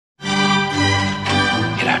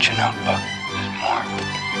got your notebook. There's more.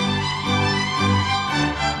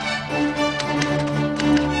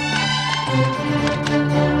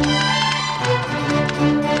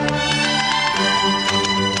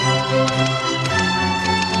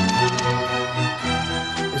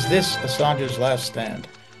 Is this Assange's last stand?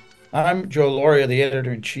 I'm Joe Lauria, the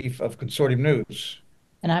editor-in-chief of Consortium News.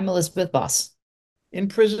 And I'm Elizabeth Boss.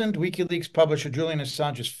 Imprisoned, WikiLeaks publisher Julian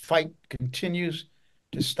Assange's fight continues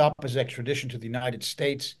to stop his extradition to the United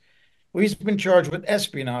States, where he's been charged with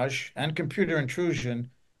espionage and computer intrusion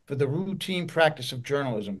for the routine practice of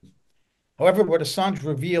journalism. However, what Assange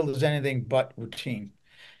revealed is anything but routine.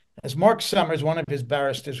 As Mark Summers, one of his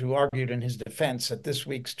barristers who argued in his defense at this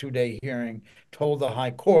week's two-day hearing, told the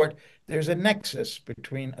High Court, there's a nexus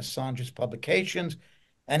between Assange's publications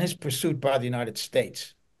and his pursuit by the United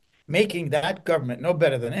States, making that government no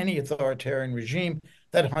better than any authoritarian regime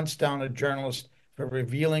that hunts down a journalist for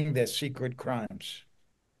revealing their secret crimes.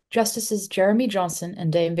 Justices Jeremy Johnson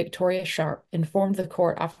and Dame Victoria Sharp informed the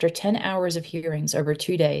court after 10 hours of hearings over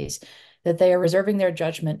 2 days that they are reserving their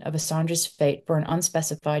judgment of Assange's fate for an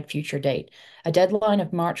unspecified future date. A deadline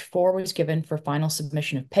of March 4 was given for final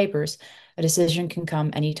submission of papers. A decision can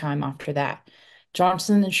come anytime after that.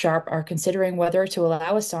 Johnson and Sharp are considering whether to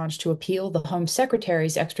allow Assange to appeal the Home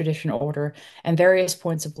Secretary's extradition order and various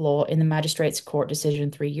points of law in the magistrate's court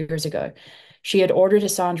decision 3 years ago. She had ordered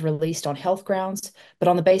Assange released on health grounds, but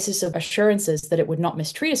on the basis of assurances that it would not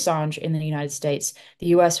mistreat Assange in the United States, the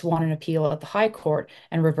US won an appeal at the High Court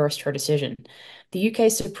and reversed her decision. The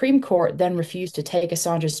UK Supreme Court then refused to take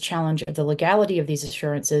Assange's challenge of the legality of these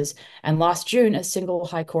assurances, and last June, a single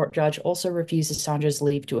High Court judge also refused Assange's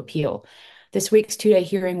leave to appeal. This week's two-day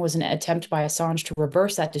hearing was an attempt by Assange to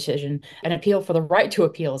reverse that decision, an appeal for the right to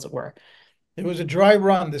appeal, as it were. It was a dry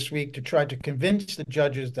run this week to try to convince the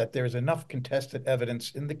judges that there is enough contested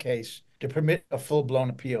evidence in the case to permit a full-blown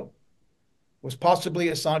appeal. It was possibly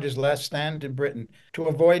Assange's last stand in Britain to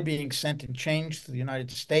avoid being sent in chains to the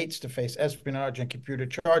United States to face espionage and computer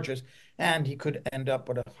charges, and he could end up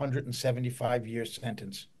with a 175-year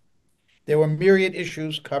sentence. There were myriad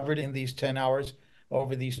issues covered in these 10 hours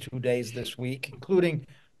over these 2 days this week, including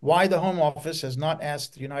why the Home Office has not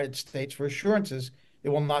asked the United States for assurances it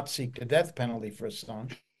will not seek the death penalty for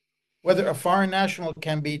Assange, whether a foreign national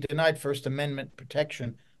can be denied First Amendment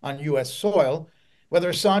protection on U.S. soil,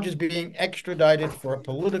 whether Assange is being extradited for a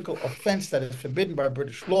political offense that is forbidden by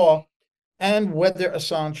British law, and whether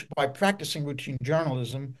Assange, by practicing routine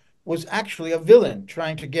journalism, was actually a villain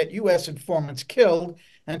trying to get U.S. informants killed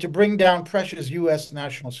and to bring down precious U.S.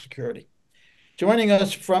 national security. Joining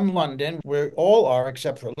us from London, where all are,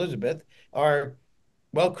 except for Elizabeth, are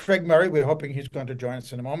Craig Murray, we're hoping he's going to join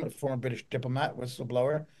us in a moment, former British diplomat,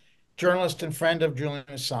 whistleblower, journalist and friend of Julian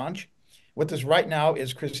Assange. With us right now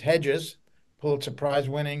is Chris Hedges, Pulitzer Prize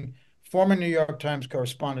winning, former New York Times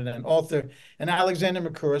correspondent and author, and Alexander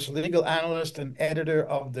Mercouris, legal analyst and editor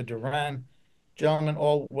of the Duran. Gentlemen,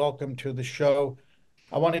 all welcome to the show.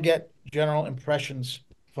 I want to get general impressions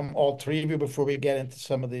from all three of you before we get into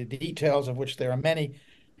some of the details, of which there are many,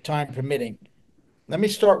 time permitting. Let me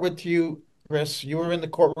start with you, Chris. You were in the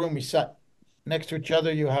courtroom. We sat next to each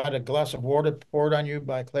other. You had a glass of water poured on you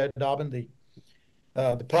by Claire Dobbin, the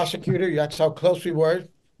prosecutor. That's how close we were.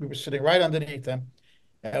 We were sitting right underneath them.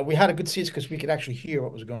 We had a good seats because we could actually hear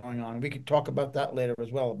what was going on. We could talk about that later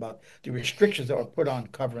as well, about the restrictions that were put on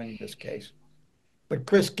covering this case. But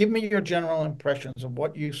Chris, give me your general impressions of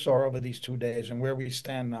what you saw over these 2 days and where we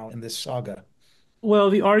stand now in this saga. Well,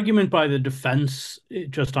 the argument by the defense,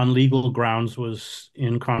 just on legal grounds, was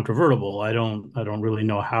incontrovertible. I don't really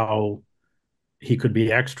know how he could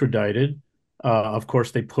be extradited. Of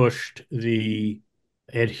course, they pushed the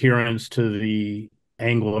adherence to the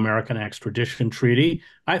Anglo-American extradition treaty.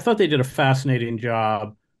 I thought they did a fascinating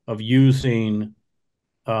job of using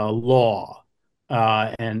law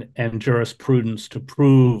and jurisprudence to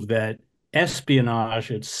prove that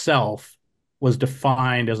espionage itself was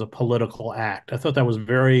defined as a political act. I thought that was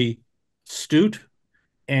very astute,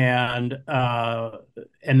 and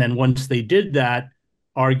then once they did that,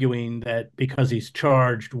 arguing that because he's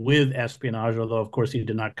charged with espionage, although of course he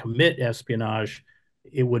did not commit espionage,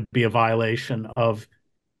 it would be a violation of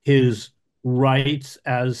his rights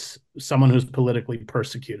as someone who's politically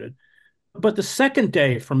persecuted. But the second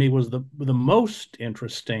day for me was the most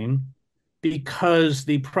interesting because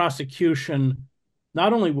the prosecution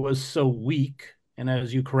not only was so weak, and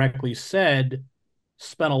as you correctly said,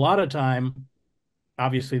 spent a lot of time.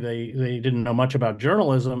 Obviously, they didn't know much about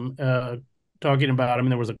journalism. Talking about, I mean,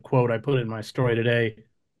 there was a quote I put in my story today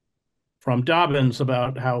from Dobbins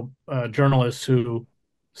about how journalists who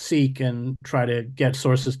seek and try to get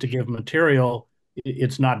sources to give material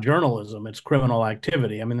it's not journalism, it's criminal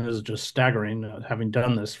activity. I mean, this is just staggering, having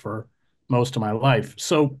done this for most of my life.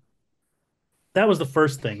 So that was the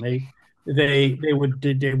first thing. They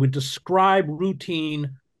would describe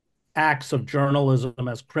routine acts of journalism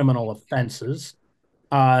as criminal offenses.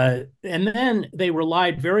 And then they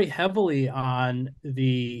relied very heavily on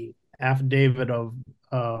the affidavit of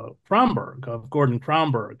Gordon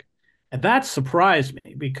Cromberg. And that surprised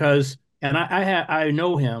me because, and I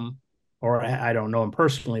know him, or I don't know him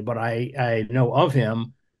personally, but I know of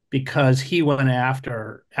him because he went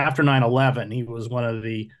after 9/11. He was one of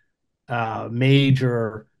the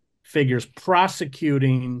major figures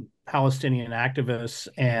prosecuting Palestinian activists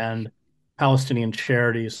and Palestinian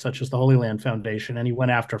charities such as the Holy Land Foundation. And he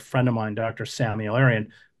went after a friend of mine, Dr. Samuel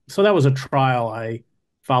Arian. So that was a trial I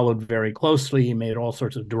followed very closely. He made all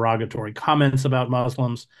sorts of derogatory comments about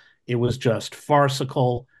Muslims. It was just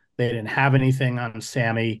farcical. They didn't have anything on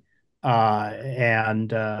Sammy.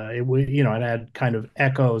 It had kind of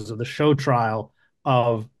echoes of the show trial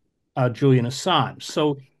of Julian Assange.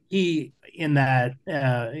 So he, in that,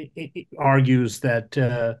 argues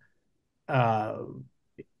that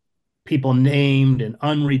people named and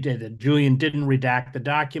unredacted. Julian didn't redact the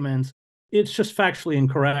documents. It's just factually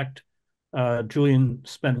incorrect. Julian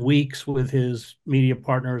spent weeks with his media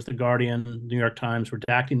partners, The Guardian, New York Times,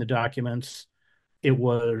 redacting the documents. It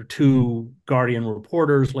were two Guardian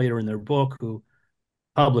reporters later in their book who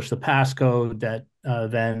published the passcode that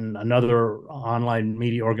then another online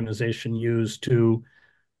media organization used to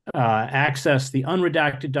access the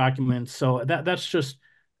unredacted documents. So that's just,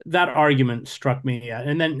 that argument struck me.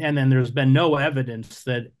 And then there's been no evidence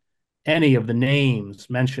that any of the names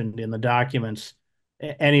mentioned in the documents,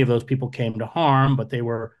 any of those people came to harm, but they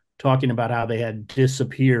were talking about how they had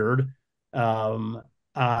disappeared. And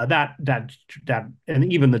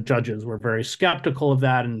even the judges were very skeptical of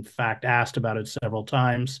that. In fact, asked about it several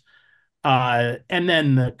times. And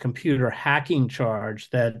then the computer hacking charge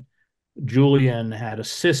that Julian had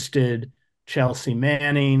assisted Chelsea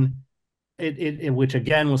Manning, which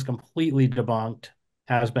again was completely debunked,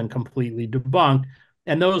 has been completely debunked.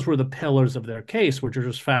 And those were the pillars of their case, which are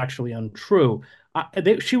just factually untrue.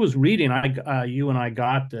 She was reading, you and I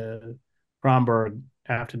got the Cromberg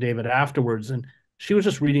affidavit afterwards, and she was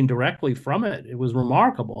just reading directly from it. It was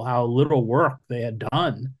remarkable how little work they had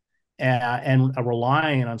done and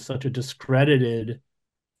relying on such a discredited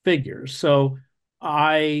figure. So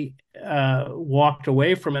I walked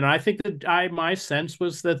away from it. And I think that my sense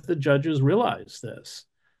was that the judges realized this.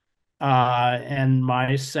 And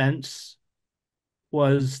my sense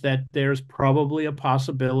was that there's probably a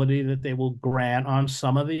possibility that they will grant on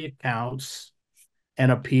some of the accounts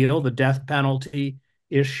an appeal. The death penalty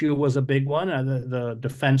issue was a big one. The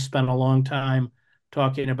defense spent a long time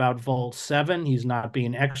talking about Vault 7. He's not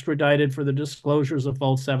being extradited for the disclosures of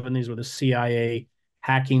Vault 7. These were the CIA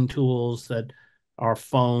hacking tools that our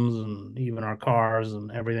phones and even our cars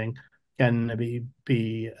and everything can be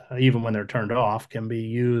even when they're turned off, can be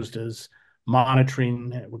used as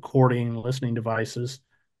monitoring, recording, listening devices.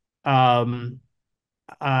 And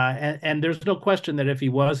there's no question that if he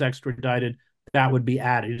was extradited, that would be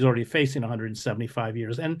added. He's already facing 175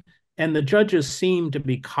 years. And the judges seem to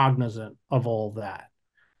be cognizant of all that.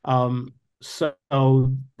 So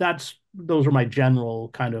those are my general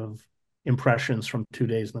kind of impressions from 2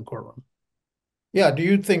 days in the courtroom. Yeah, do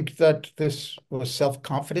you think that this was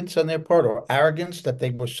self-confidence on their part or arrogance, that they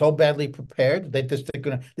were so badly prepared that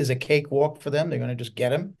there's a cakewalk for them? They're gonna just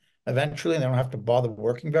get him eventually, and they don't have to bother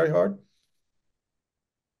working very hard?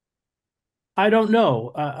 I don't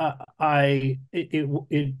know.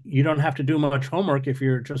 You don't have to do much homework if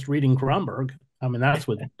you're just reading Cromberg. I mean, that's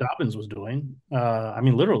what Dobbins was doing. I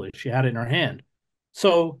mean, literally, she had it in her hand.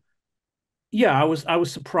 So, yeah, I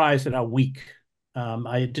was surprised at how weak.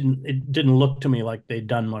 It didn't look to me like they'd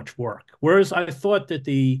done much work. Whereas I thought that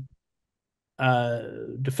the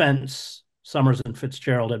defense, Summers and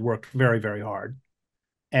Fitzgerald, had worked very, very hard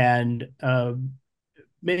and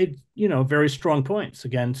made very strong points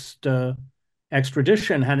against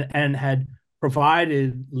extradition and had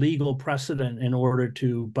provided legal precedent in order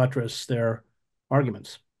to buttress their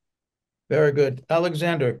arguments. Very good.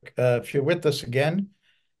 Alexander, if you're with us again,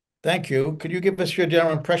 thank you. Could you give us your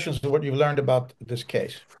general impressions of what you've learned about this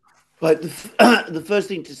case? But the first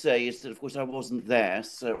thing to say is that, of course, I wasn't there,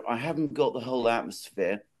 so I haven't got the whole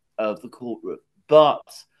atmosphere of the courtroom. But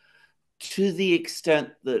to the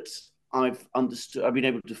extent that I've understood, I've been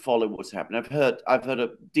able to follow what's happening. I've heard a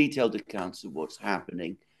detailed accounts of what's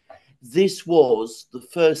happening. This was the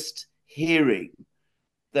first hearing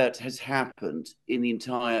that has happened in the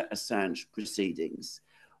entire Assange proceedings,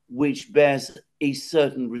 which bears a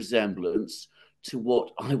certain resemblance to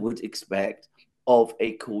what I would expect of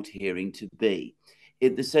a court hearing to be,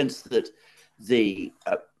 in the sense that the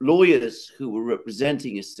lawyers who were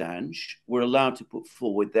representing Assange were allowed to put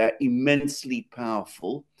forward their immensely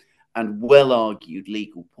powerful and well-argued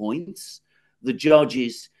legal points. The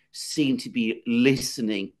judges seemed to be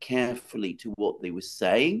listening carefully to what they were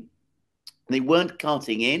saying. They weren't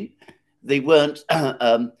cutting in. They weren't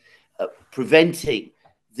preventing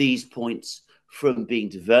these points from being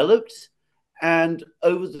developed. And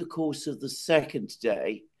over the course of the second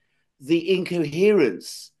day, the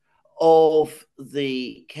incoherence of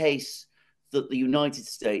the case that the United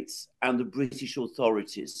States and the British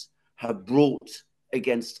authorities have brought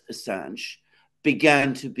against Assange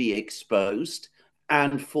began to be exposed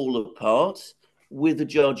and fall apart, with the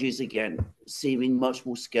judges again seeming much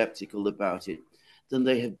more skeptical about it than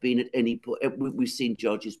they have been at any point. We've seen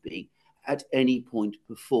judges being at any point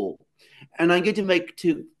before. And I'm going to make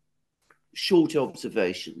two short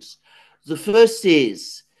observations. The first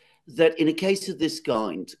is that in a case of this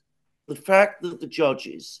kind, the fact that the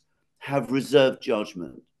judges have reserved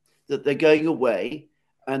judgment, that they're going away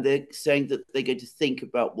and they're saying that they're going to think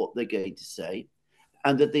about what they're going to say,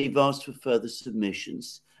 and that they've asked for further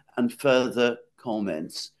submissions and further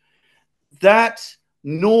comments, that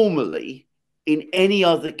normally in any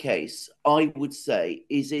other case, I would say,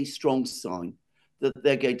 is a strong sign that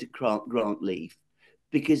they're going to grant leave,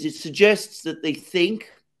 because it suggests that they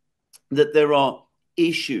think that there are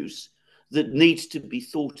issues that need to be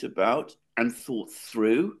thought about and thought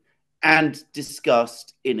through and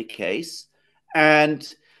discussed in a case. And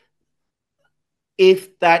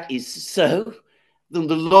if that is so, then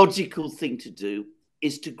the logical thing to do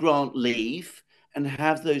is to grant leave and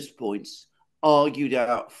have those points argued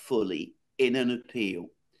out fully in an appeal.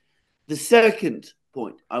 The second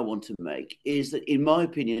point I want to make is that, in my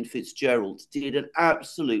opinion, Fitzgerald did an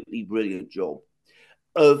absolutely brilliant job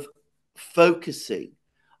of focusing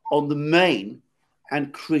on the main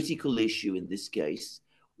and critical issue in this case,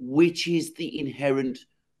 which is the inherent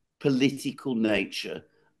political nature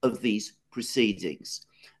of these proceedings.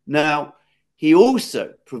 Now, he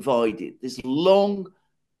also provided this long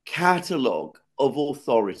catalogue of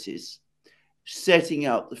authorities setting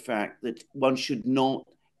out the fact that one should not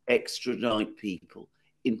extradite people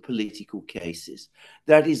in political cases.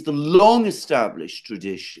 That is the long established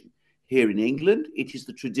tradition here in England. It is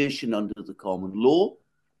the tradition under the common law.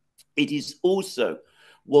 It is also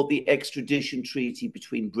what the extradition treaty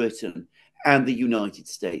between Britain and the United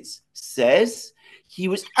States says. He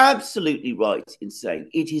was absolutely right in saying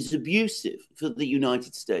it is abusive for the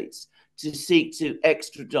United States to seek to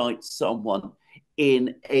extradite someone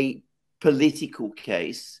in a political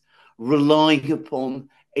case, relying upon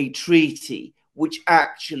a treaty which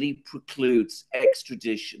actually precludes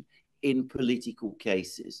extradition in political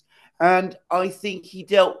cases. And I think he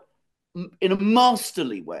dealt in a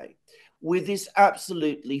masterly way with this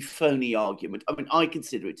absolutely phony argument. I mean, I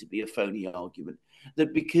consider it to be a phony argument,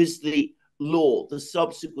 that because the law, the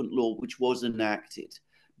subsequent law which was enacted,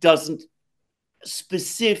 doesn't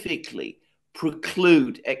specifically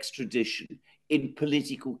preclude extradition in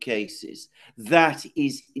political cases, that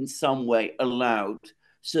is in some way allowed,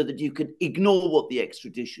 so that you can ignore what the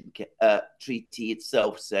extradition treaty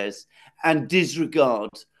itself says and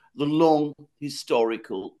disregard the long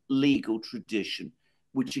historical legal tradition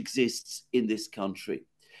which exists in this country.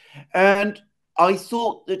 And I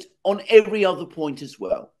thought that on every other point as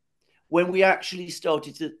well, when we actually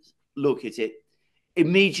started to look at it,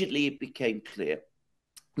 immediately it became clear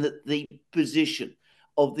that the position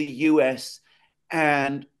of the US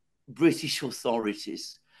and British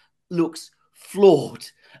authorities looks flawed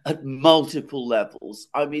at multiple levels.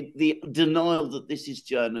 I mean, the denial that this is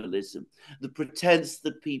journalism, the pretense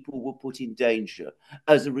that people were put in danger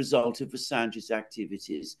as a result of Assange's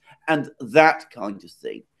activities, and that kind of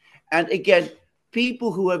thing. And again,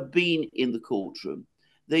 people who have been in the courtroom,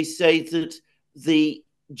 they say that the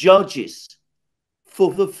judges,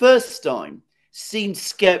 for the first time, seemed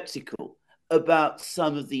skeptical about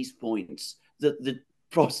some of these points that the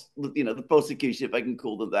prosecution, if I can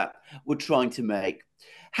call them that, were trying to make.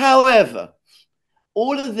 However,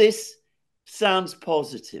 all of this sounds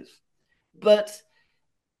positive, but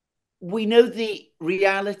we know the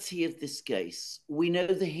reality of this case. We know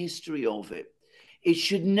the history of it. It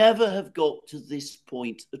should never have got to this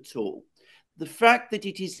point at all. The fact that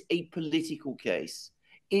it is a political case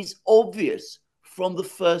is obvious from the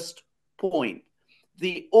first point.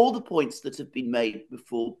 All the points that have been made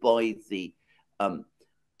before by the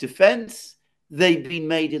defense, they've been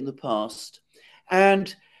made in the past,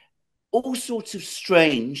 and all sorts of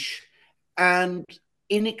strange and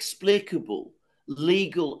inexplicable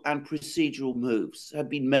legal and procedural moves have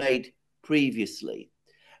been made previously.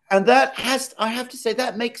 And that I have to say,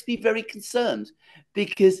 that makes me very concerned,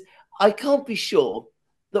 because I can't be sure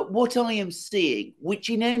that what I am seeing, which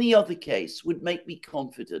in any other case would make me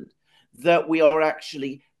confident that we are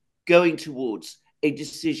actually going towards a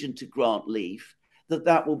decision to grant leave,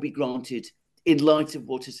 that will be granted in light of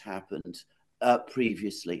what has happened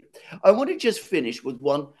previously. I want to just finish with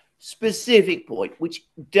one specific point, which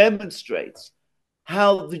demonstrates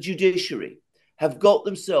how the judiciary have got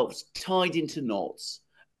themselves tied into knots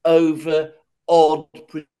over odd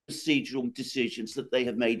procedural decisions that they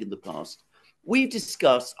have made in the past. We've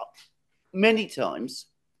discussed many times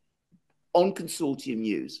on Consortium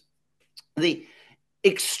News the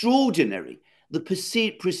extraordinary, the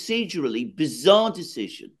procedurally bizarre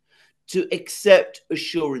decision to accept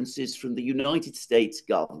assurances from the United States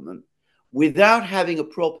government without having a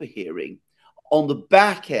proper hearing on the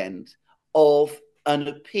back end of an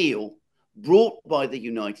appeal brought by the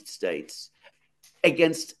United States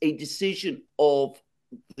against a decision of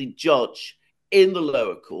the judge in the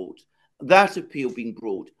lower court, that appeal being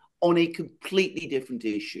brought on a completely different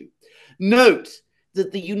issue. Note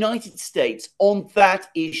that the United States on that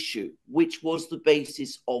issue, which was the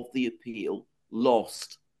basis of the appeal,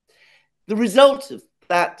 lost. The result of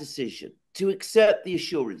that decision to accept the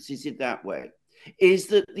assurances in that way is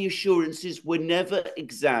that the assurances were never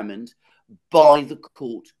examined by the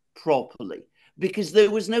court properly, because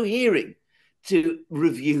there was no hearing to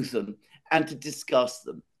review them and to discuss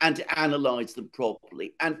them and to analyze them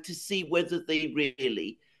properly and to see whether they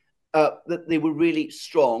really that they were really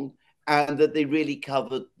strong and that they really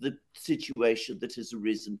covered the situation that has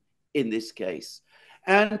arisen in this case.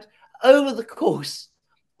 And over the course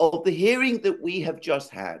of the hearing that we have just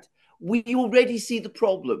had, we already see the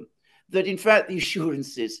problem that, in fact, the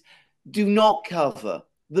assurances do not cover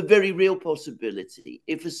the very real possibility,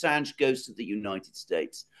 if Assange goes to the United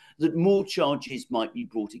States, that more charges might be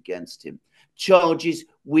brought against him, charges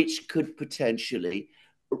which could potentially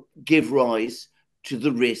give rise to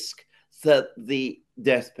the risk that the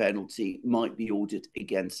death penalty might be ordered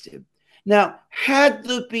against him. Now, had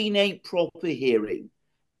there been a proper hearing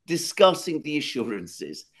discussing the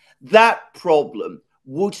assurances, that problem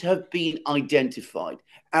would have been identified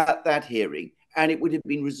at that hearing and it would have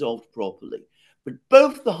been resolved properly. But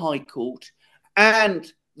both the High Court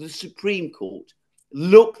and the Supreme Court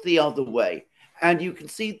look the other way. And you can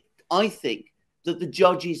see, I think, that the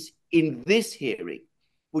judges in this hearing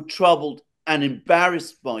were troubled and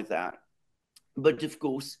embarrassed by that. But of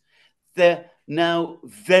course, they're now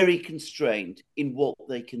very constrained in what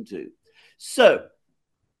they can do. So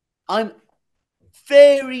I'm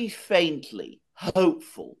very faintly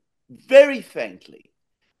hopeful, very faintly,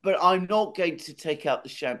 but I'm not going to take out the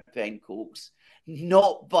champagne corks,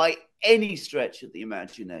 not by any stretch of the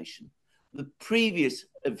imagination. The previous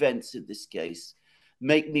events in this case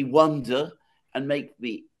make me wonder and make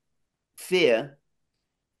me fear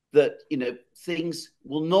that, things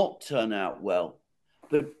will not turn out well,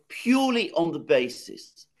 but purely on the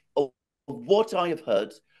basis of what I have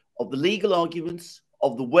heard, of the legal arguments,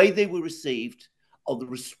 of the way they were received, of the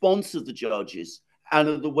response of the judges, and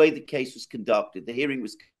of the way the case was conducted, the hearing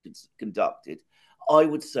was conducted, I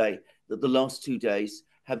would say that the last 2 days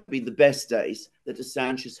have been the best days that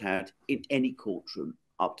Assange has had in any courtroom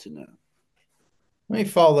up to now. Let me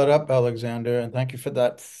follow that up, Alexander, and thank you for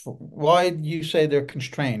that. Why do you say they're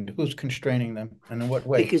constrained? Who's constraining them, and in what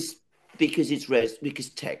way? Because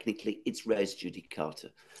technically it's res judicata.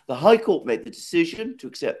 The High Court made the decision to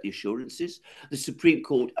accept the assurances. The Supreme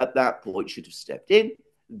Court at that point should have stepped in.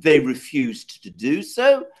 They refused to do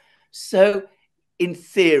so. So, in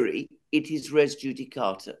theory, it is res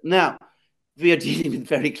judicata. Now, we are dealing with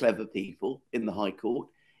very clever people in the High Court.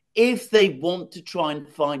 If they want to try and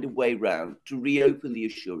find a way round to reopen the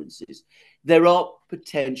assurances, there are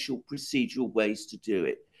potential procedural ways to do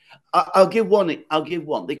it. I'll give one.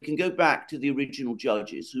 They can go back to the original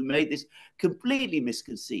judges who made this completely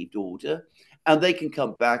misconceived order, and they can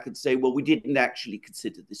come back and say, well, we didn't actually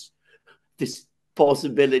consider this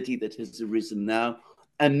possibility that has arisen now,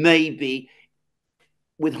 and maybe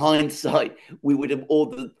with hindsight, we would have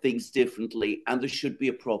ordered things differently, and there should be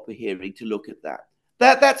a proper hearing to look at that.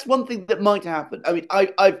 That's one thing that might happen. I mean,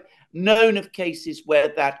 I've known of cases where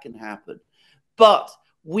that can happen, but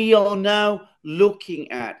we are now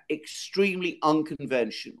looking at extremely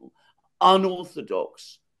unconventional,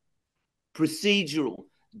 unorthodox, procedural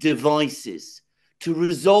devices to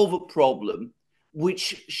resolve a problem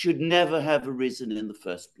which should never have arisen in the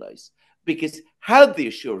first place. Because had the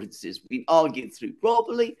assurances been argued through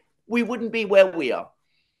properly, we wouldn't be where we are.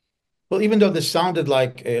 Well, even though this sounded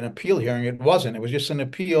like an appeal hearing, it wasn't. It was just an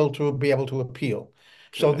appeal to be able to appeal.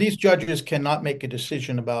 So Correct. these judges cannot make a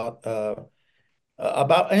decision about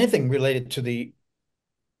anything related to the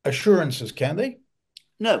assurances, can they?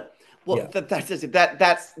 No, well, Yeah.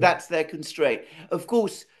 that's their constraint. Of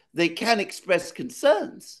course, they can express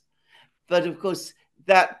concerns, but of course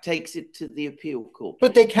that takes it to the appeal court.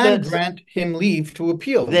 But they can But grant him leave to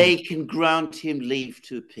appeal. they can grant him leave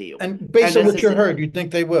to appeal. And based And on as I what you said, heard, you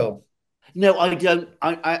think they will? no, I don't.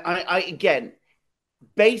 I again,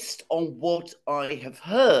 based on what I have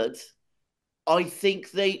heard, I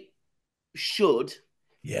think they should.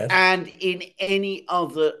 Yes. And in any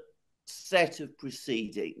other set of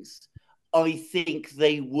proceedings, I think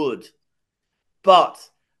they would. But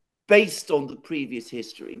based on the previous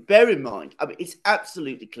history, bear in mind, I mean, it's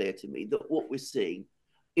absolutely clear to me that what we're seeing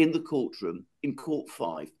in the courtroom, in Court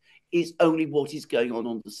 5, is only what is going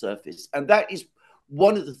on the surface. And that is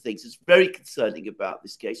one of the things that's very concerning about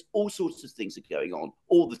this case. All sorts of things are going on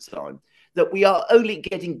all the time that we are only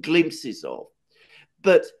getting glimpses of.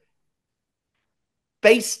 But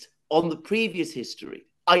based on the previous history,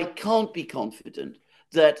 I can't be confident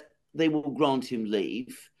that they will grant him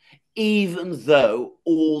leave, even though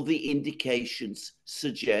all the indications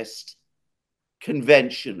suggest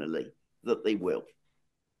conventionally that they will.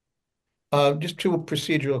 Just two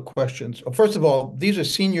procedural questions. First of all, these are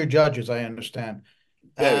senior judges, I understand.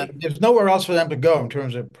 And there's nowhere else for them to go in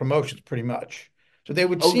terms of promotions, pretty much. So they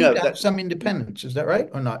would seem No, to have some independence. Is that right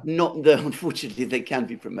or not? Not though, unfortunately, they can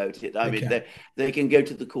be promoted. I mean, they can go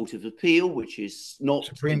to the Court of Appeal, which is not,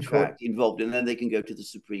 Supreme in Court. fact, involved, and then they can go to the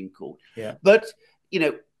Supreme Court. Yeah. But, you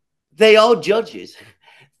know, they are judges.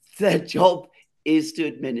 Their job is to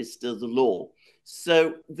administer the law.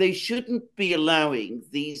 So they shouldn't be allowing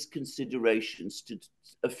these considerations to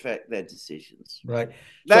affect their decisions. Right.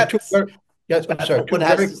 That's, yes, I'm sorry. what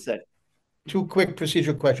has to say. Two quick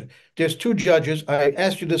procedural questions. There's two judges. I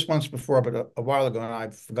asked you this once before, but a while ago, and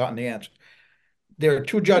I've forgotten the answer. There are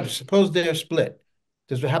two judges. Suppose they're split.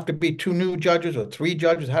 Does there have to be two new judges or three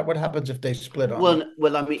judges? What happens if they split on that?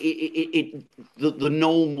 Well, I mean,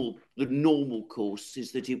 the normal course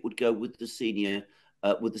is that it would go with the senior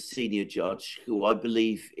judge, who I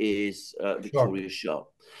believe is Victoria Sharp.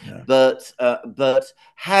 Yeah. But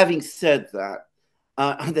having said that,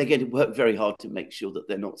 they're going to work very hard to make sure that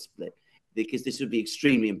they're not split, because this would be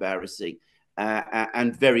extremely embarrassing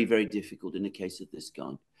and very, very difficult in a case of this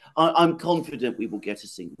kind. I'm confident we will get a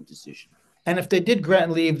single decision. And if they did grant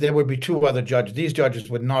leave, there would be two other judges. These judges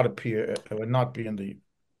would not appear, would not be in the.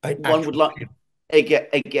 One would like,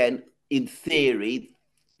 again, in theory,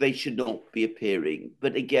 they should not be appearing.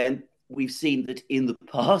 But again, we've seen that in the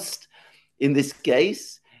past, in this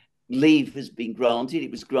case, leave has been granted. It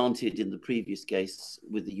was granted in the previous case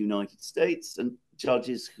with the United States, and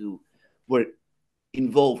judges who were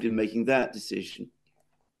involved in making that decision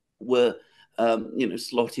were,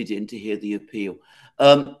 slotted in to hear the appeal.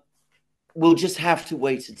 We'll just have to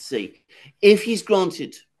wait and see. If he's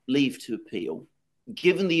granted leave to appeal,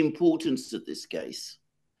 given the importance of this case,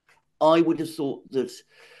 I would have thought that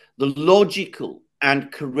the logical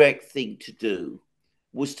and correct thing to do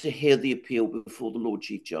was to hear the appeal before the Lord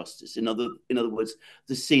Chief Justice. In other words,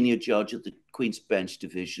 the senior judge of the Queen's Bench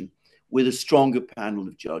Division, with a stronger panel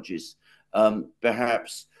of judges,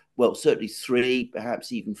 perhaps, well, certainly 3,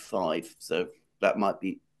 perhaps even 5. So that might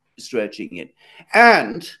be stretching it.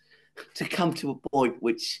 And to come to a point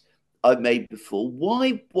which I made before,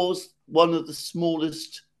 why was one of the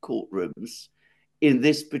smallest courtrooms in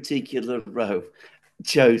this particular row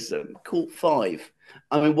chosen? Court 5.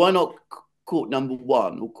 I mean, why not court number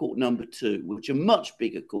 1 or court number 2, which are much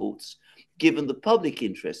bigger courts, given the public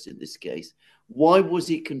interest in this case? Why was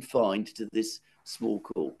it confined to this small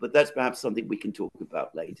court? But that's perhaps something we can talk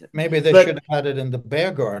about later. Maybe they should have had it in the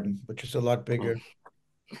Bear Garden, which is a lot bigger.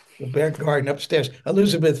 The Bear Garden upstairs.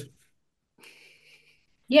 Elizabeth.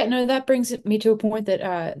 Yeah, no, that brings me to a point that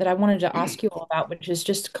I wanted to ask you all about, which is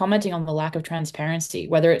just commenting on the lack of transparency,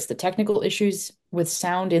 whether it's the technical issues with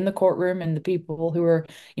sound in the courtroom and the people who are,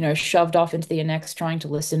 shoved off into the annex trying to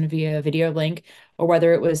listen via video link, or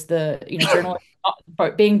whether it was the, journalists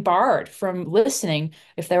being barred from listening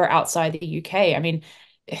if they were outside the UK. I mean,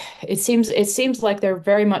 it seems like they're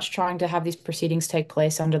very much trying to have these proceedings take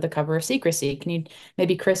place under the cover of secrecy.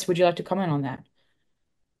 Maybe Chris, would you like to comment on that?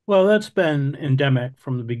 Well, that's been endemic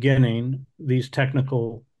from the beginning, these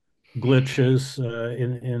technical glitches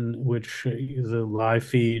in which the live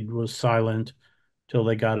feed was silent till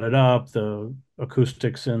they got it up. The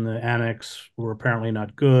acoustics in the annex were apparently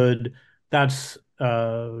not good. That's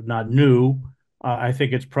not new. I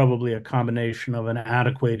think it's probably a combination of an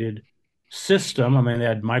antiquated system. I mean, they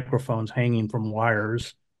had microphones hanging from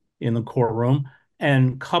wires in the courtroom,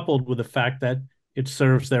 and coupled with the fact that it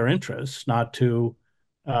serves their interests not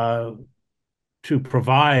uh, to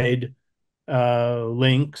provide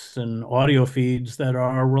links and audio feeds that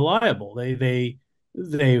are reliable.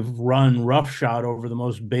 They've run roughshod over the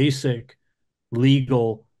most basic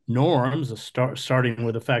legal norms, starting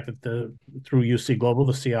with the fact that through UC Global,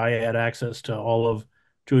 the CIA had access to all of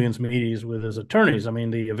Julian's meetings with his attorneys. I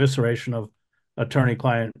mean, the evisceration of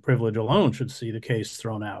attorney-client privilege alone should see the case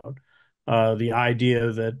thrown out. The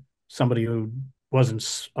idea that somebody who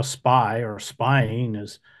wasn't a spy or spying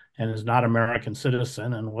is not an American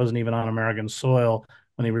citizen and wasn't even on American soil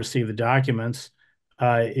when he received the documents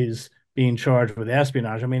is being charged with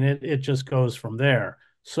espionage. I mean, it just goes from there.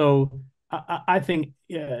 So I think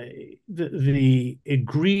the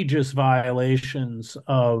egregious violations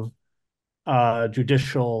of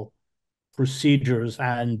judicial procedures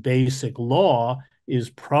and basic law is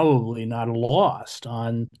probably not lost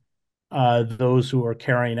on those who are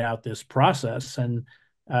carrying out this process. And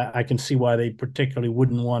I can see why they particularly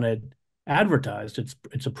wouldn't want it advertised.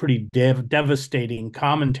 It's a pretty devastating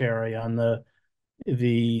commentary on the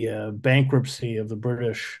bankruptcy of the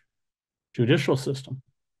British judicial system.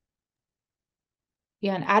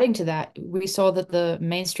 Yeah, and adding to that, we saw that the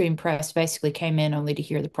mainstream press basically came in only to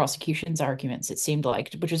hear the prosecution's arguments, it seemed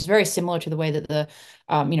like, which is very similar to the way that the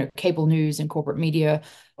cable news and corporate media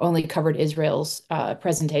only covered Israel's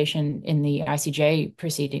presentation in the ICJ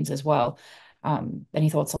proceedings as well. Any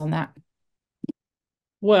thoughts on that?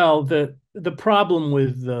 Well, the problem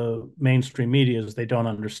with the mainstream media is they don't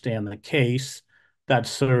understand the case that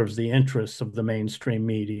serves the interests of the mainstream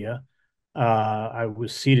media. I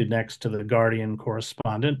was seated next to the Guardian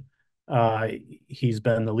correspondent. He's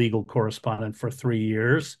been the legal correspondent for 3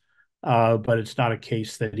 years, but it's not a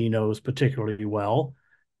case that he knows particularly well.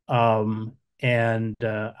 I mean,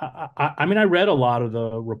 I read a lot of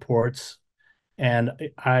the reports, and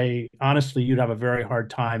I honestly, you'd have a very hard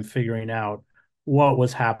time figuring out what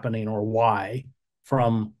was happening or why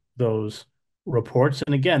from those reports.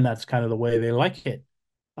 And again, that's kind of the way they like it.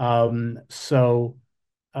 So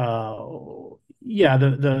uh, yeah,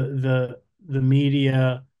 the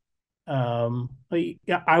media.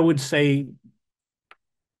 I would say,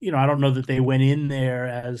 I don't know that they went in there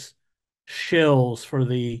as shills for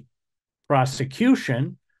the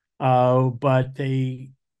prosecution, but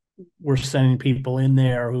they were sending people in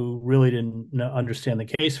there who really didn't understand the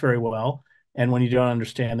case very well. And when you don't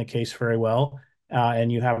understand the case very well,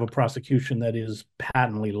 and you have a prosecution that is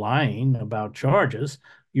patently lying about charges,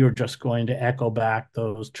 you're just going to echo back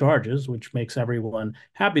those charges, which makes everyone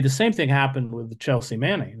happy. The same thing happened with Chelsea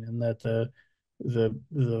Manning, and that the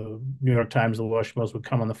New York Times, the Washington Post would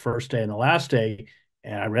come on the first day and the last day,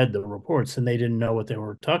 and I read the reports, and they didn't know what they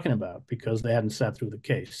were talking about because they hadn't sat through the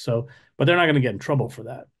case. So, but they're not going to get in trouble for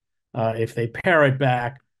that. If they parrot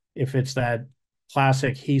back, if it's that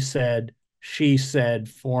classic he said, she said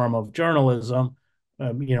form of journalism,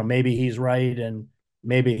 maybe he's right and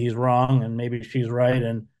maybe he's wrong and maybe she's right,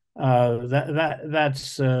 and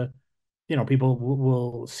that's people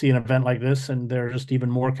will see an event like this and they're just even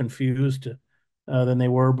more confused than they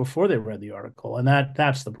were before they read the article, and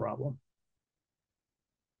that's the problem.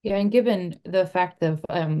 Yeah, and given the fact of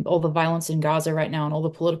all the violence in Gaza right now and all the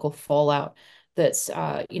political fallout that's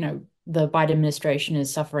the Biden administration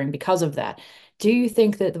is suffering because of that, do you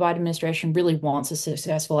think that the Biden administration really wants a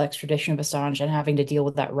successful extradition of Assange and having to deal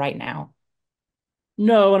with that right now?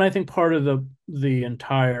 No, and I think part of the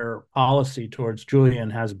entire policy towards Julian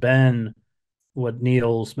has been what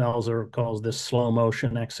Niels Melzer calls this slow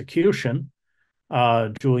motion execution.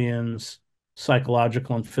 Julian's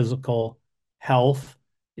psychological and physical health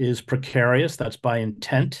is precarious. That's by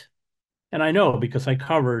intent. And I know because I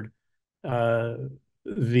covered uh,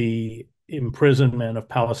 the imprisonment of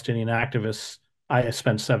Palestinian activists. I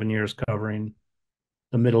spent 7 years covering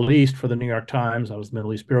the Middle East for the New York Times. I was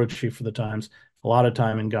Middle East bureau chief for the Times, a lot of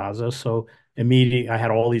time in Gaza. So immediately I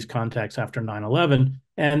had all these contacts after 9/11,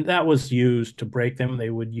 and that was used to break them. They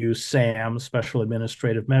would use SAM, special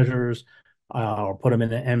administrative measures, or put them in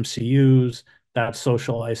the MCUs. That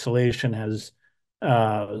social isolation has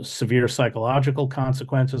severe psychological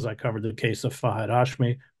consequences. I covered the case of Fahad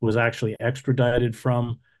Hashmi, who was actually extradited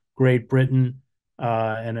from Great Britain,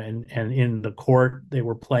 and in the court they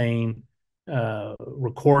were playing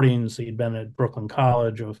recordings. He'd been at Brooklyn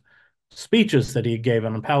College of speeches that he gave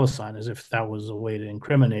on Palestine, as if that was a way to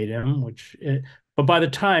incriminate him. But by the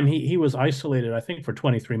time he was isolated, I think for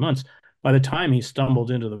 23 months. By the time he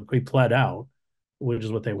stumbled he pled out, which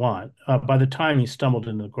is what they want. By the time he stumbled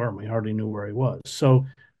into the courtroom, we hardly knew where he was. So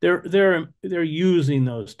they're using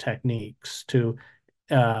those techniques to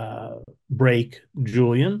break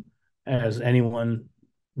Julian, as anyone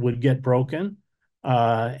would get broken.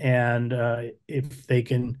 And if they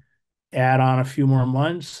can add on a few more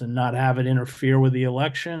months and not have it interfere with the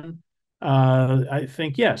election, I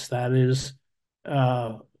think, yes, that is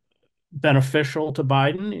beneficial to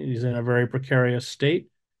Biden. He's in a very precarious state,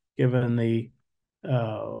 given the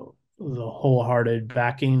wholehearted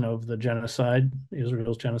backing of the genocide,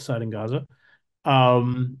 Israel's genocide in Gaza.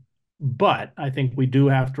 But I think we do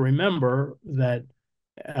have to remember that,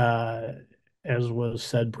 as was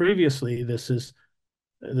said previously, this is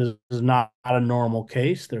not a normal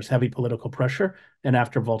case. There's heavy political pressure, and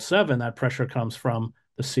after Vault 7, that pressure comes from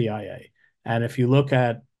the CIA. And if you look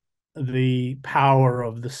at the power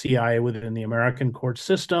of the CIA within the American court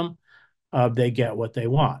system, they get what they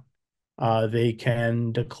want. They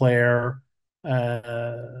can declare,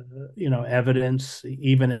 evidence,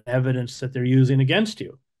 even evidence that they're using against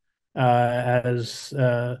you, as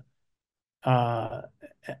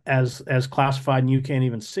classified, and you can't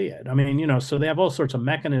even see it. I mean, so they have all sorts of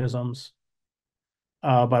mechanisms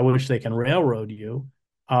by which they can railroad you,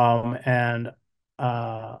 and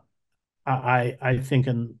I think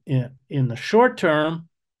in the short term,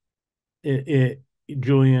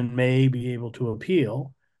 Julian may be able to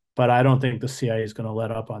appeal, but I don't think the CIA is going to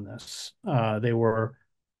let up on this. They were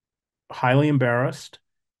highly embarrassed,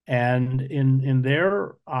 and in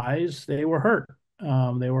their eyes, they were hurt.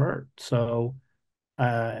 They were hurt. So,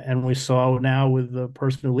 and we saw now with the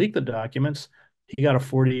person who leaked the documents, he got a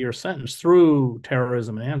 40-year sentence through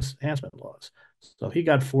terrorism enhancement laws. So he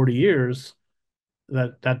got 40 years.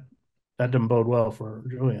 That didn't bode well for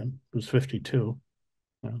Julian, who's 52.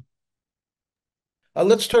 Yeah.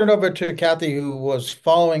 Let's turn it over to Kathy, who was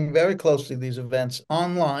following very closely these events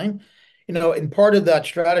online. In part of that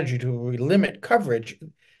strategy to limit coverage,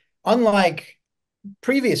 unlike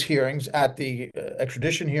previous hearings at the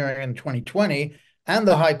extradition hearing in 2020 and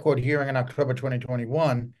the High Court hearing in October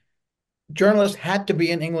 2021, journalists had to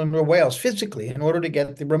be in England or Wales physically in order to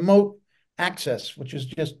get the remote access, which is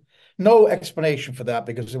just no explanation for that,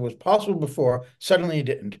 because it was possible before, suddenly it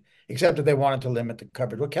didn't, except that they wanted to limit the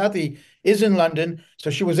coverage. Well, Kathy is in London, so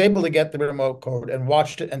she was able to get the remote code and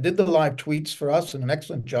watched it and did the live tweets for us, and an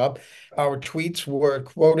excellent job. Our tweets were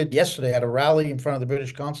quoted yesterday at a rally in front of the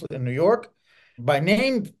British consulate in New York. By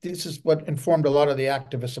name, this is what informed a lot of the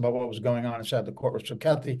activists about what was going on inside the courtroom. So,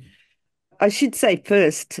 Kathy. I should say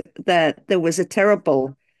first that there was a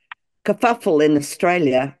terrible kerfuffle in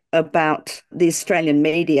Australia about the Australian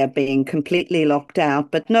media being completely locked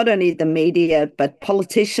out, but not only the media, but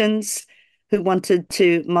politicians who wanted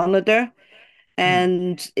to monitor.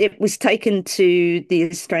 And it was taken to the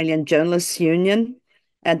Australian Journalists Union.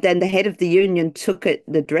 And then the head of the union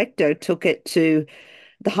the director took it to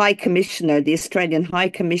the High Commissioner, the Australian High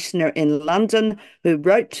Commissioner in London, who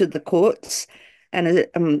wrote to the courts. And,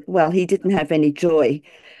 he didn't have any joy.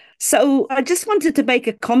 So I just wanted to make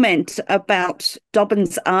a comment about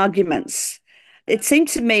Dobbin's arguments. It seemed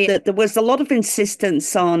to me that there was a lot of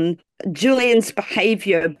insistence on Julian's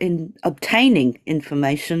behaviour in obtaining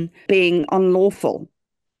information being unlawful.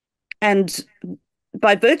 And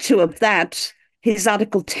by virtue of that, his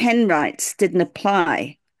Article 10 rights didn't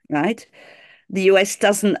apply, right? The US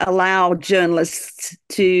doesn't allow journalists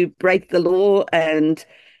to break the law, and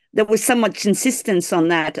there was so much insistence on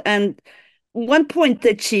that. And one point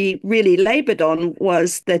that she really laboured on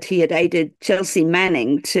was that he had aided Chelsea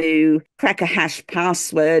Manning to crack a hash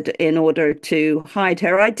password in order to hide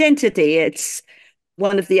her identity. It's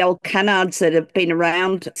one of the old canards that have been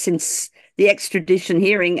around since the extradition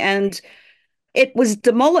hearing, and it was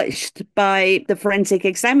demolished by the forensic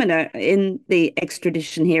examiner in the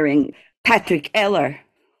extradition hearing, Patrick Eller.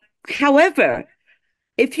 However,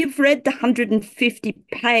 if you've read the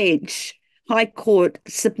 150-page High Court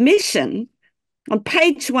submission, on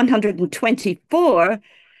page 124,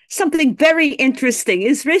 something very interesting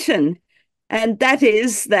is written, and that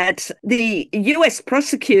is that the US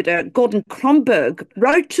prosecutor, Gordon Kronberg,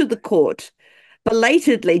 wrote to the court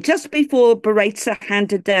belatedly just before Baraitser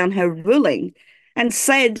handed down her ruling and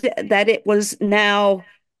said that it was now,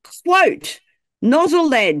 quote, not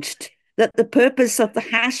alleged that the purpose of the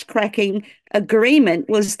hash cracking agreement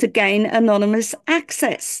was to gain anonymous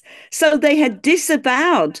access. So they had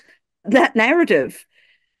disavowed that narrative.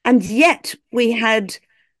 And yet we had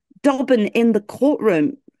Dobbin in the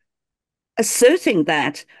courtroom asserting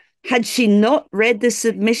that. Had she not read the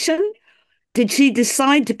submission? Did she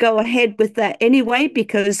decide to go ahead with that anyway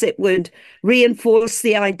because it would reinforce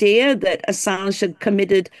the idea that Assange had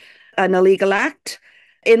committed an illegal act?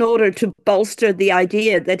 in order to bolster the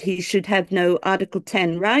idea that he should have no Article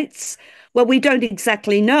 10 rights? Well, we don't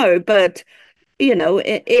exactly know, but in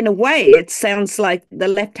a way, it sounds like the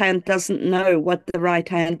left hand doesn't know what the right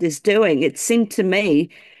hand is doing. It seemed to me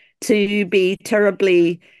to be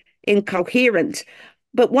terribly incoherent.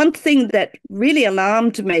 But one thing that really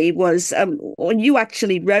alarmed me was when you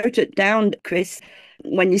actually wrote it down, Chris,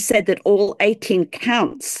 when you said that all 18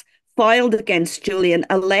 counts filed against Julian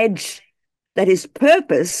allege that his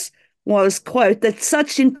purpose was, quote, that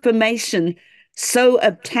such information so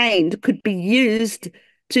obtained could be used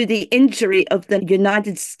to the injury of the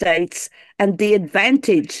United States and the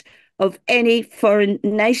advantage of any foreign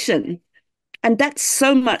nation. And that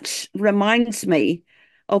so much reminds me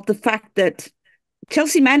of the fact that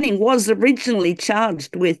Chelsea Manning was originally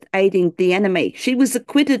charged with aiding the enemy. She was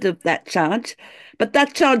acquitted of that charge, but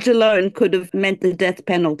that charge alone could have meant the death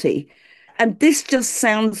penalty. And this just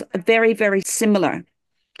sounds very, very similar.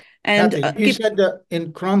 And Kathy, you said that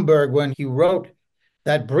in Kronberg, when he wrote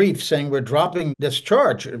that brief saying we're dropping this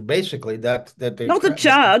charge, basically that they not the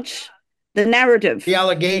charge, the narrative, the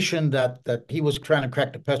allegation that he was trying to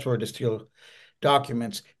crack the password to steal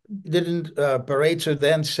documents. Didn't Baretzer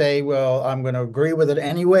then say, well, I'm going to agree with it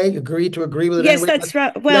anyway, agree with it yes, anyway? That's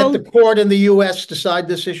right. Well, let the court in the U.S. decide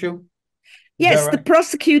this issue? Yes, right? The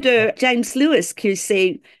prosecutor, James Lewis,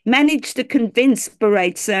 QC, managed to convince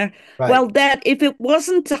Baretzer, well, that if it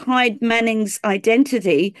wasn't to hide Manning's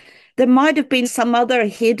identity, there might have been some other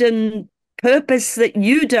hidden purpose that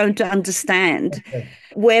you don't understand,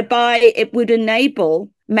 whereby it would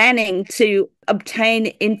enable Manning to obtain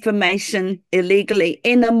information illegally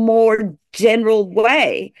in a more general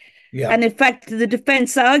way. Yeah. And in fact, the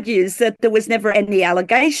defense argues that there was never any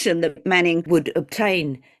allegation that Manning would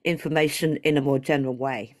obtain information in a more general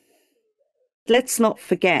way. Let's not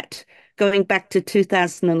forget, going back to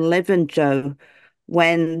 2011, Joe,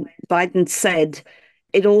 when Biden said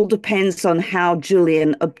it all depends on how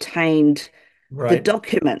Julian obtained the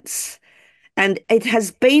documents. And it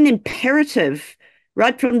has been imperative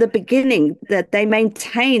right from the beginning that they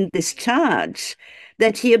maintain this charge,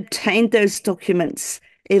 that he obtained those documents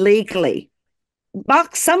illegally.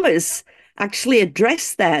 Mark Summers actually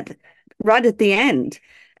addressed that right at the end.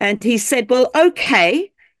 And he said, well,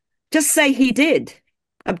 okay, just say he did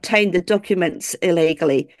obtain the documents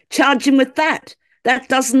illegally. Charge him with that. That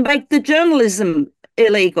doesn't make the journalism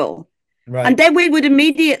illegal. Right. And then we would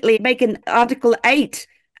immediately make an Article 8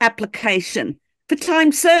 application for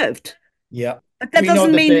time served. Yeah. But that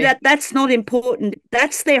doesn't mean that that's not important.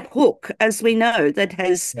 That's their hook, as we know, that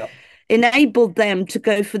has enabled them to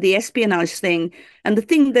go for the espionage thing. And the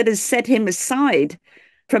thing that has set him aside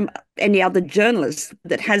from any other journalist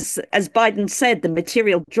that has, as Biden said, the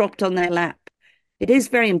material dropped on their lap. It is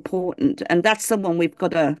very important. And that's someone we've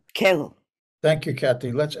got to kill. Thank you,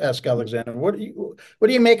 Kathy. Let's ask Alexander. What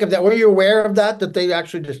do you make of that? Were you aware of that they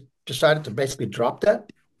actually just decided to basically drop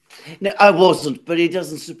that? No, I wasn't, but it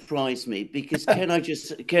doesn't surprise me because can I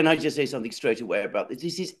just say something straight away about this?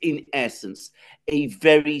 This is in essence a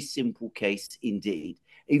very simple case indeed,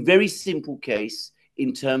 a very simple case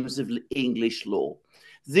in terms of English law.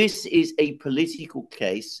 This is a political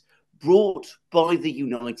case brought by the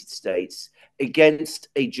United States against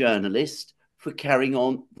a journalist for carrying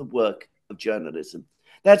on the work of journalism.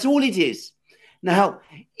 That's all it is. Now,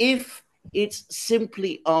 if it's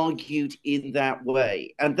simply argued in that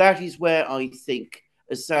way, and that is where I think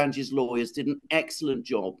Assange's lawyers did an excellent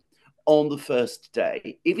job on the first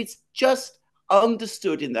day. If it's just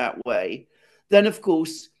understood in that way, then of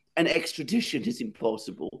course an extradition is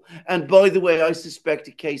impossible. And by the way, I suspect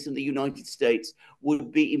a case in the United States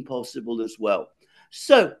would be impossible as well.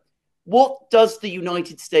 So what does the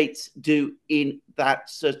United States do in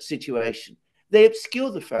that situation? They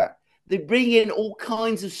obscure the fact. They bring in all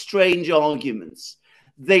kinds of strange arguments.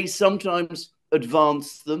 They sometimes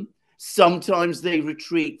advance them. Sometimes they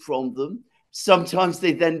retreat from them. Sometimes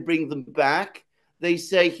they then bring them back. They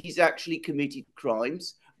say he's actually committed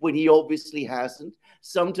crimes when he obviously hasn't.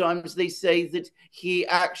 Sometimes they say that he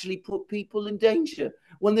actually put people in danger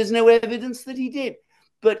when there's no evidence that he did.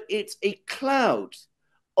 But it's a cloud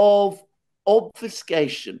of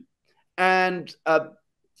obfuscation and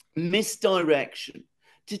misdirection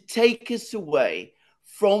to take us away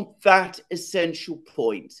from that essential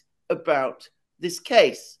point about this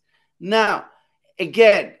case. Now,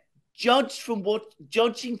 again, judging from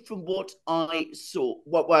what I saw,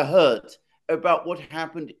 what I heard about what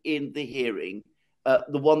happened in the hearing,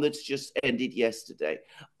 the one that's just ended yesterday,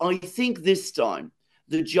 I think this time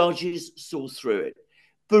the judges saw through it.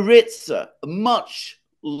 Baritza, a much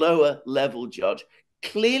lower level judge,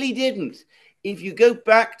 clearly didn't. If you go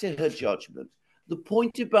back to her judgment, the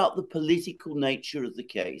point about the political nature of the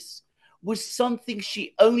case was something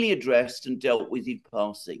she only addressed and dealt with in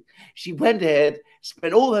passing. She went ahead,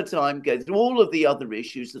 spent all her time going through all of the other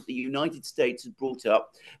issues that the United States had brought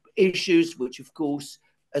up, issues which, of course,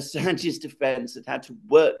 Assange's defense had to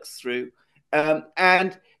work through.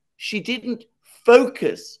 And she didn't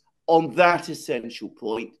focus on that essential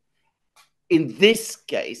point. In this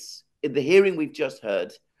case, in the hearing we've just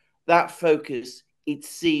heard, that focus, it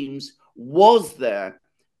seems, was there.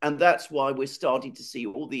 And that's why we're starting to see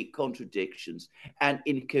all the contradictions and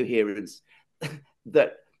incoherence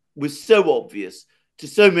that was so obvious to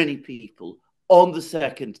so many people on the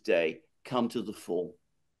second day come to the fore.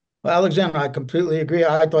 Well, Alexander, I completely agree.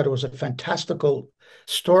 I thought it was a fantastical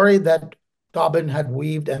story that Dobbin had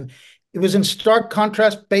weaved, and it was in stark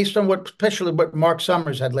contrast based on especially what Mark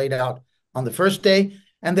Summers had laid out on the first day,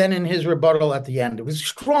 and then in his rebuttal at the end. It was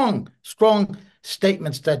strong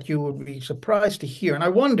statements that you would be surprised to hear. And I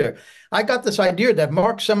wonder, I got this idea that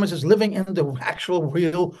Mark Summers is living in the actual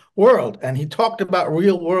real world, and he talked about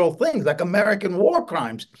real world things like American war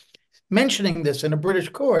crimes, mentioning this in a British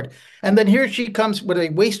court. And then here she comes with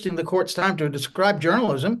wasting the court's time to describe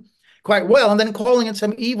journalism quite well, and then calling it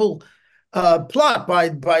some evil plot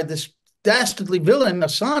by this dastardly villain,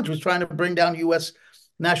 Assange, who's trying to bring down U.S.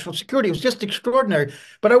 national security. It was just extraordinary.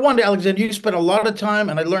 But I wonder, Alexander, you spent a lot of time,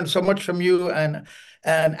 and I learned so much from you and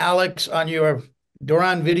Alex on your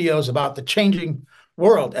Duran videos about the changing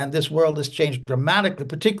world, and this world has changed dramatically,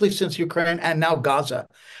 particularly since Ukraine and now Gaza.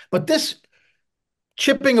 But this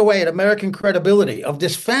chipping away at American credibility of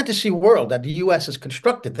this fantasy world that the U.S. has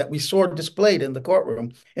constructed, that we saw displayed in the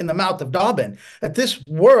courtroom in the mouth of Dobbin, that this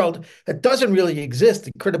world that doesn't really exist,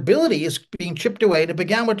 the credibility is being chipped away. And it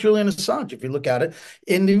began with Julian Assange, if you look at it,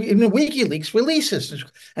 in the WikiLeaks releases.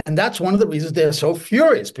 And that's one of the reasons they're so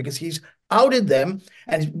furious, because he's outed them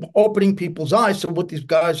and he's opening people's eyes to what these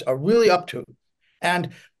guys are really up to. And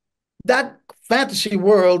that fantasy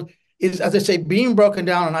world is, as I say, being broken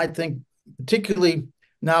down, and I think particularly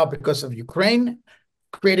now because of Ukraine,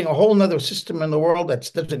 creating a whole nother system in the world that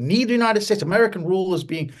doesn't need the United States. American rule is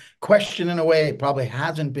being questioned in a way it probably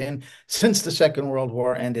hasn't been since the Second World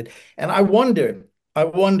War ended. And I wonder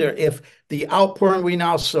if the outpouring we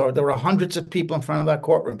now saw, there were hundreds of people in front of that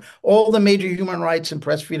courtroom, all the major human rights and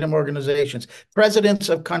press freedom organizations, presidents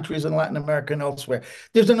of countries in Latin America and elsewhere.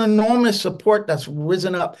 There's an enormous support that's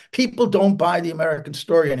risen up. People don't buy the American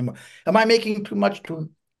story anymore. Am I making too much to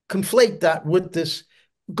conflate that with this?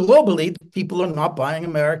 Globally, people are not buying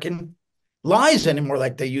American lies anymore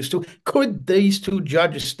like they used to. Could these two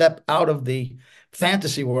judges step out of the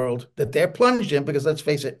fantasy world that they're plunged in? Because let's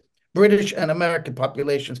face it, British and American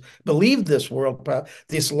populations believe this world,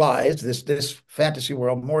 these lies, this fantasy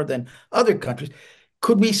world more than other countries.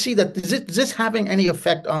 Could we see that? Is this having any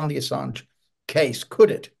effect on the Assange case?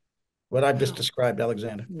 Could it? What I've just described,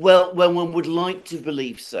 Alexander. Well, one would like to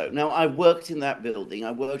believe so. Now, I worked in that building.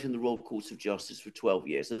 I worked in the Royal Courts of Justice for 12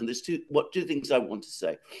 years. And there's two things I want to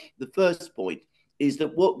say. The first point is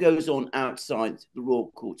that what goes on outside the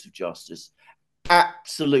Royal Courts of Justice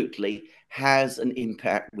absolutely has an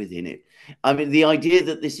impact within it. I mean, the idea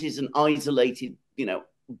that this is an isolated,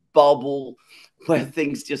 bubble where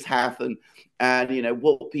things just happen, and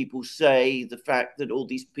what people say, the fact that all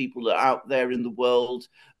these people are out there in the world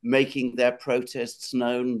making their protests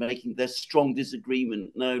known, making their strong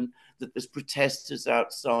disagreement known, that there's protesters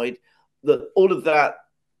outside, that all of that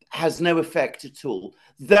has no effect at all.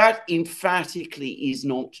 That emphatically is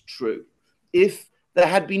not true. If there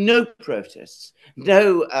had been no protests,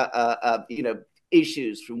 no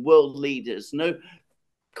issues from world leaders, no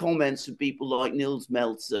comments from people like Nils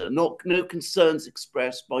Melzer, no concerns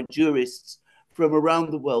expressed by jurists from around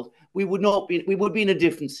the world, we would be in a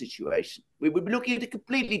different situation. We would be looking at a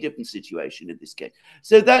completely different situation in this case.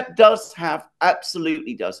 So that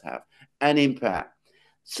absolutely does have an impact.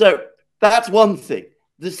 So that's one thing.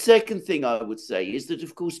 The second thing I would say is that,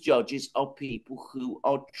 of course, judges are people who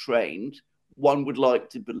are trained, one would like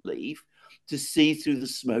to believe, to see through the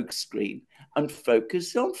smoke screen and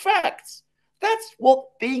focus on facts. That's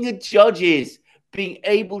what being a judge is, being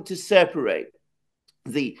able to separate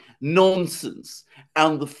the nonsense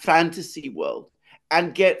and the fantasy world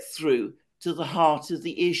and get through to the heart of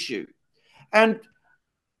the issue. And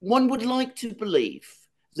one would like to believe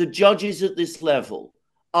the judges at this level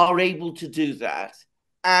are able to do that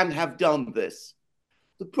and have done this.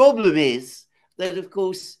 The problem is that, of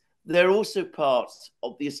course, they're also parts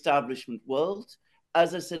of the establishment world.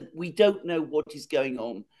 As I said, we don't know what is going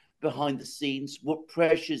on behind the scenes, what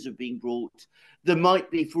pressures are being brought. There might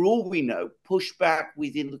be, for all we know, pushback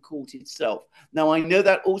within the court itself. Now, I know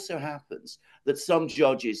that also happens, that some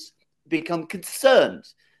judges become concerned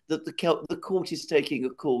that the court is taking a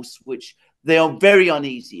course which they are very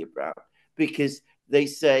uneasy about, because they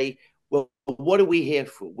say, well, what are we here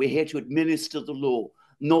for? We're here to administer the law,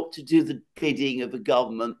 not to do the bidding of a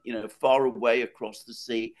government, far away across the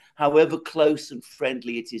sea, however close and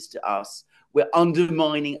friendly it is to us. We're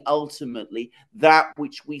undermining ultimately that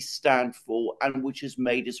which we stand for and which has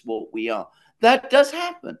made us what we are. That does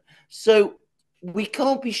happen. So we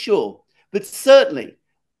can't be sure, but certainly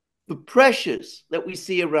the pressures that we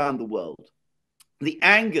see around the world, the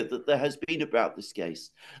anger that there has been about this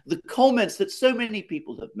case, the comments that so many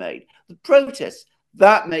people have made, the protests,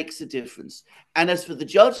 that makes a difference. And as for the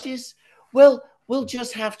judges, well, we'll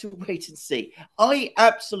just have to wait and see. I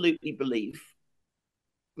absolutely believe,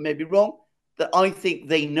 maybe wrong, that I think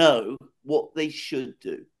they know what they should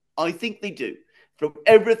do. I think they do. From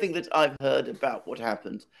everything that I've heard about what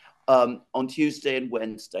happened on Tuesday and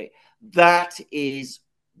Wednesday, that is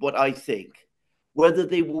what I think. Whether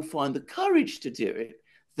they will find the courage to do it,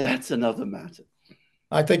 that's another matter.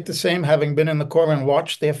 I think the same, having been in the courtroom and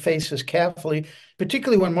watched their faces carefully,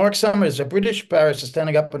 particularly when Mark Summers, a British barrister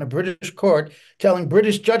standing up in a British court, telling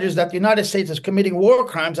British judges that the United States is committing war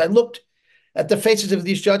crimes. I looked at the faces of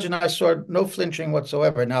these judges and I saw no flinching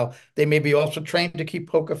whatsoever. Now, they may be also trained to keep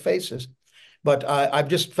poker faces, but I've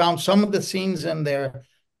just found some of the scenes in there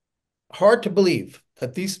hard to believe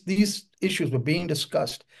that these issues were being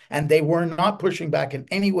discussed and they were not pushing back in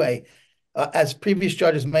any way, as previous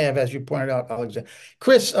judges may have, as you pointed out, Alexander.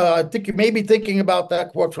 Chris, I think you may be thinking about that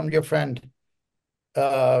quote from your friend,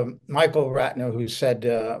 Michael Ratner, who said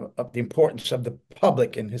of the importance of the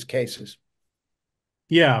public in his cases.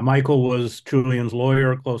 Yeah, Michael was Julian's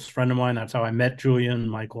lawyer, a close friend of mine. That's how I met Julian.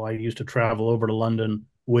 Michael, I used to travel over to London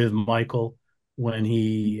with Michael when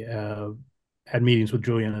he had meetings with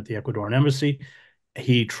Julian at the Ecuadorian embassy.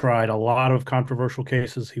 He tried a lot of controversial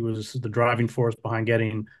cases. He was the driving force behind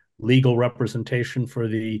getting legal representation for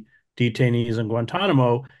the detainees in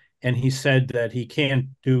Guantanamo. And he said that he can't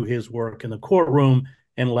do his work in the courtroom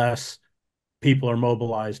unless people are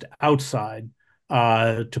mobilized outside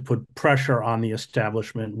to put pressure on the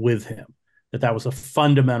establishment with him, that was a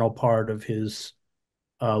fundamental part of his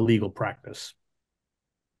legal practice.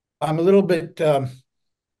 I'm a little bit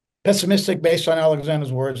pessimistic based on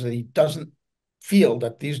Alexander's words that he doesn't feel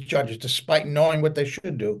that these judges, despite knowing what they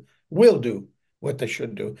should do, will do what they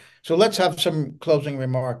should do. So let's have some closing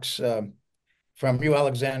remarks from you,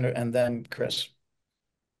 Alexander, and then Chris.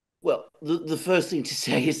 Well, the first thing to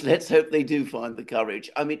say is let's hope they do find the courage.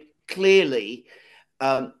 I mean, clearly,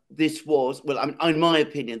 this was, well, I mean, in my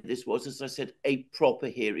opinion, this was, as I said, a proper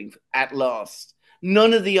hearing at last.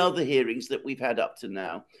 None of the other hearings that we've had up to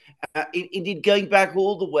now, indeed going back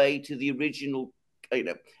all the way to the original,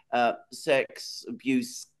 sex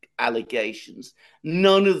abuse allegations,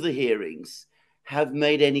 none of the hearings have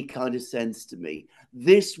made any kind of sense to me.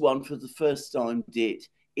 This one, for the first time, did.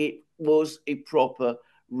 It was a proper,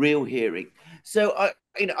 real hearing. So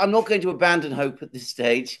I'm not going to abandon hope at this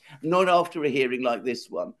stage, not after a hearing like this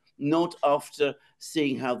one, not after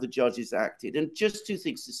seeing how the judges acted. And just two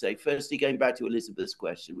things to say. Firstly, going back to Elizabeth's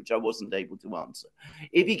question, which I wasn't able to answer.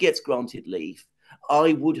 If he gets granted leave,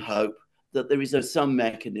 I would hope that there is some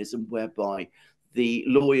mechanism whereby the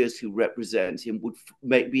lawyers who represent him would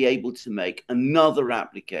be able to make another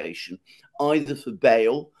application, either for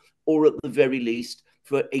bail or at the very least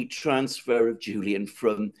for a transfer of Julian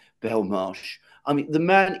from Belmarsh. I mean, the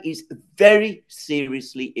man is very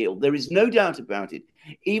seriously ill. There is no doubt about it.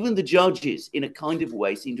 Even the judges, in a kind of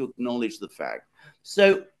way, seem to acknowledge the fact.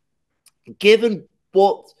 So, given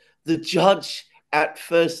what the judge at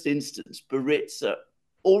first instance, Baritza,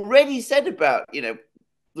 already said about,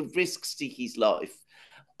 the risks to his life,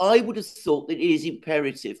 I would have thought that it is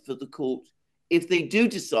imperative for the court, if they do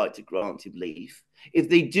decide to grant him leave, if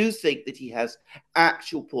they do think that he has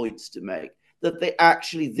actual points to make, that they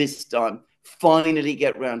actually this time finally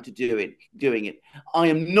get round to doing it. I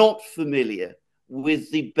am not familiar with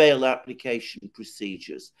the bail application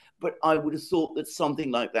procedures, but I would have thought that something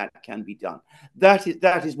like that can be done. That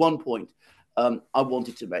is one point I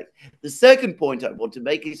wanted to make. The second point I want to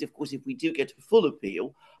make is, of course, if we do get a full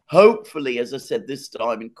appeal, hopefully, as I said, this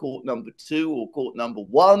time in court number 2 or court number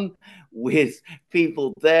 1, with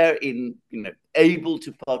people there able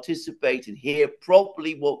to participate and hear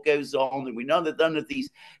properly what goes on, and we know that none of these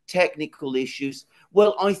technical issues.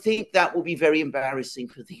 Well, I think that will be very embarrassing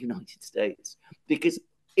for the United States, because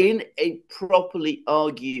in a properly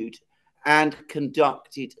argued and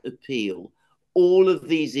conducted appeal, all of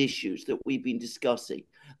these issues that we've been discussing,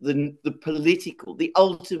 the political, the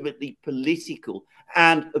ultimately political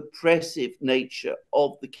and oppressive nature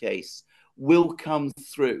of the case will come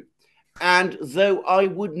through. And though I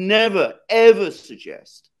would never, ever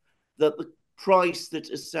suggest that the price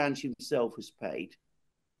that Assange himself has paid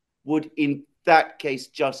would, in that case,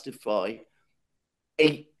 justify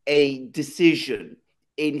a decision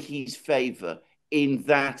in his favor in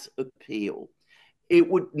that appeal, it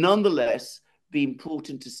would nonetheless be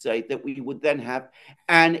important to say that we would then have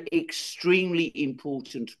an extremely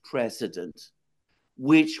important precedent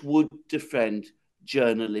which would defend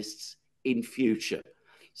journalists in future.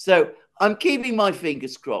 So I'm keeping my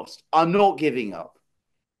fingers crossed. I'm not giving up.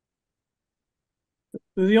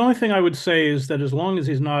 The only thing I would say is that as long as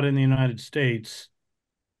he's not in the United States,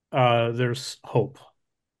 there's hope.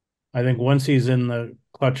 I think once he's in the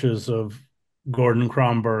clutches of Gordon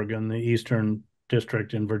Cromberg and the Eastern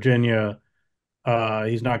District in Virginia,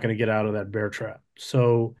 he's not going to get out of that bear trap.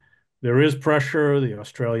 So there is pressure. The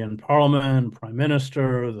Australian Parliament, Prime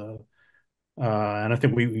Minister, and I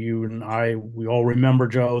think you and I, we all remember,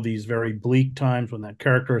 Joe, these very bleak times when that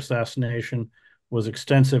character assassination was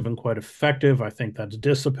extensive and quite effective. I think that's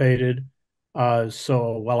dissipated.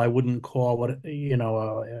 So while I wouldn't call it,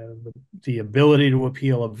 the ability to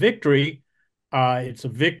appeal a victory, it's a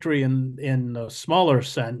victory in the smaller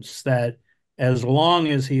sense that as long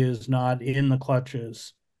as he is not in the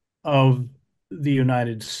clutches of the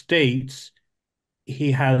United States,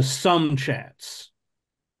 he has some chance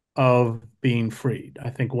of being freed. I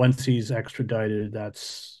think once he's extradited,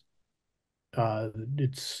 it's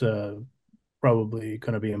probably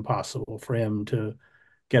going to be impossible for him to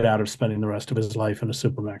get out of spending the rest of his life in a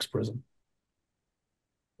supermax prison.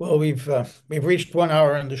 Well, we've reached 1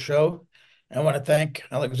 hour in the show. I want to thank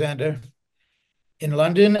Alexander in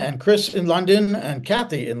London and Chris in London and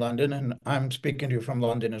Kathy in London, and I'm speaking to you from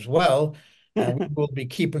London as well. And we will be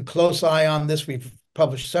keeping close eye on this. We've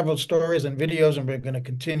published several stories and videos, and we're going to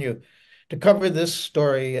continue to cover this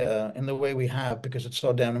story in the way we have because it's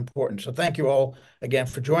so damn important. So thank you all again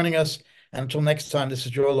for joining us. And until next time, this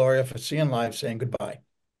is Joe Lauria for CN Live saying goodbye.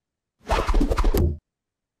 Get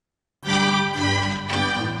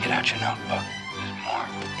out your notebook. There's more.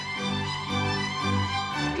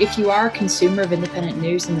 If you are a consumer of independent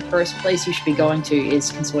news, then the first place you should be going to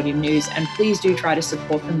is Consortium News, and please do try to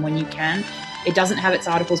support them when you can. It doesn't have its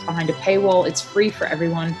articles behind a paywall. It's free for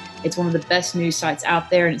everyone. It's one of the best news sites out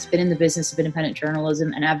there, and it's been in the business of independent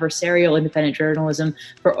journalism and adversarial independent journalism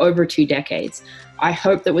for over 2 decades. I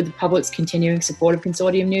hope that with the public's continuing support of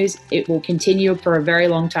Consortium News, it will continue for a very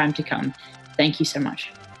long time to come. Thank you so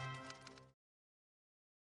much.